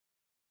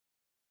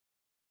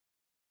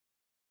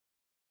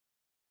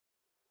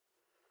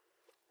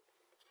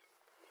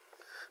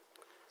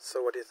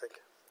So what do you think?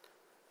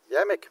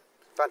 Yeah, Mick,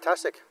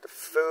 fantastic. The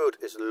food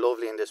is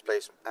lovely in this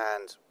place,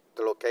 and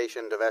the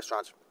location, the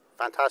restaurant's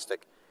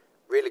fantastic,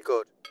 really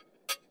good.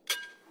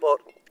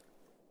 But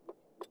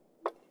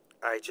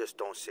I just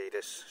don't see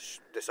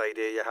this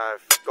idea you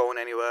have going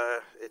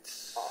anywhere.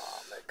 It's...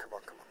 Oh, mate, come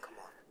on.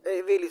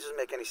 It really doesn't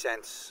make any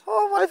sense.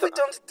 Oh, what have we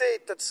done to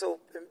date that's so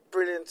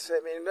brilliant? I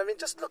mean,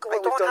 just look at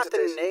what we've done to date. I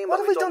don't have to name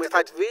what we've done. We've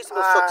had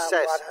reasonable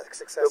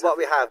success with what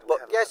we have.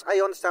 But yes, I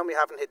understand we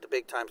haven't hit the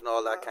big times and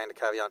all that kind of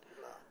carry on.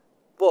 No.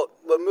 But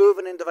we're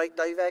moving in the right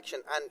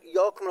direction, and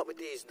you're coming up with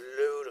these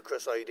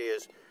ludicrous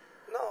ideas.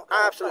 No,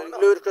 absolutely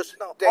ludicrous,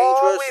 dangerous.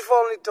 All we've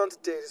only done to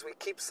date is we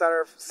keep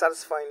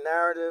satisfying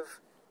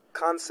narrative,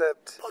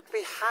 concept. But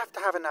we have to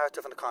have a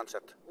narrative and a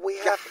concept. We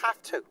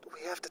have to.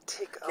 We have to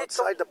think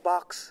outside the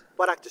box.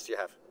 What actors do you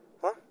have?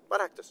 What?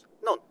 What actors?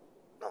 None.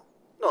 No.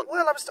 None.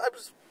 Well, I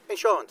was.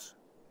 Insurance.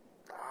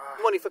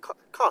 Money for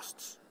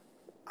costs.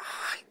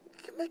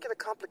 You're making it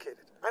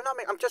complicated. I'm not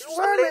making. I'm just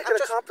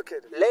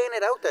complicated. Laying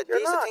it out there.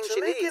 These are things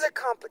you need. You're making it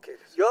complicated.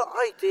 Your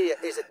idea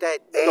is a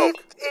dead duck.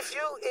 If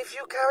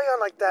you carry on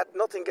like that,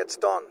 nothing gets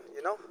done.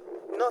 You know,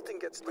 nothing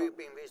gets done. We've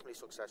been reasonably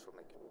successful,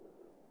 Mick.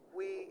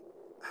 We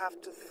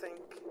have to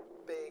think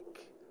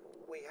big.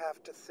 We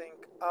have to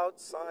think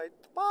outside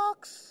the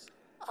box.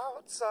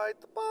 Outside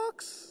the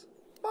box.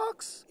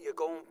 Box. You're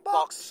going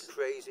box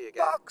crazy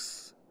again.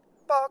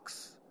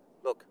 Box.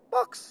 Look.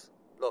 Box.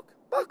 Look.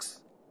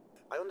 Box.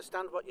 I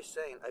understand what you're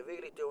saying. I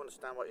really do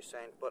understand what you're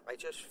saying. But I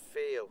just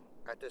feel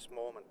at this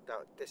moment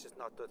that this is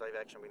not the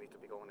direction we need to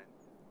be going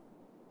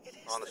in. It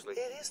is. Honestly.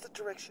 It is the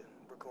direction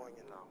we're going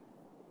in now.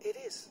 It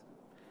is.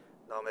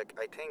 No, Mick,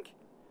 I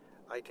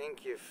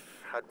think you've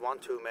had one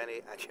too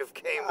many and you've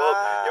came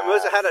up. You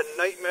must have had a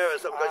nightmare or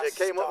something because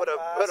you came up with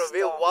a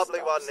real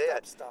wobbly one there.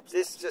 It's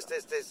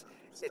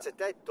a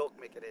dead duck,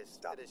 Mick, it is.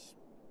 It is.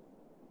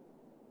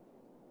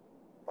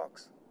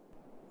 Box.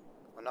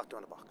 I'm not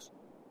doing a box.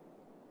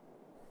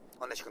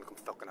 Unless you're going to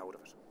come fucking out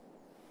of it.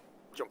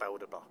 Jump out of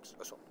the box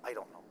or something. I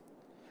don't know.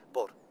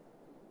 But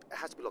it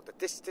has to be looked at.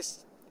 This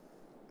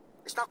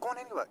it's not going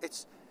anywhere.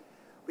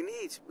 We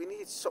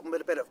need something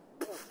with a bit of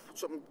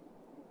something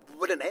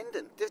with an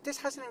ending. This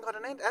hasn't even got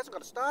an end. It hasn't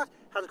got a start.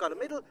 Hasn't got a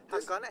middle.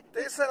 Hasn't got an end.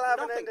 This will have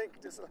an ending.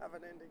 This will have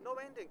an ending. No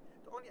ending.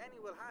 The only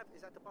ending we'll have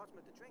is at the bottom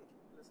of the drink.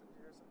 Listen,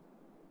 here's something.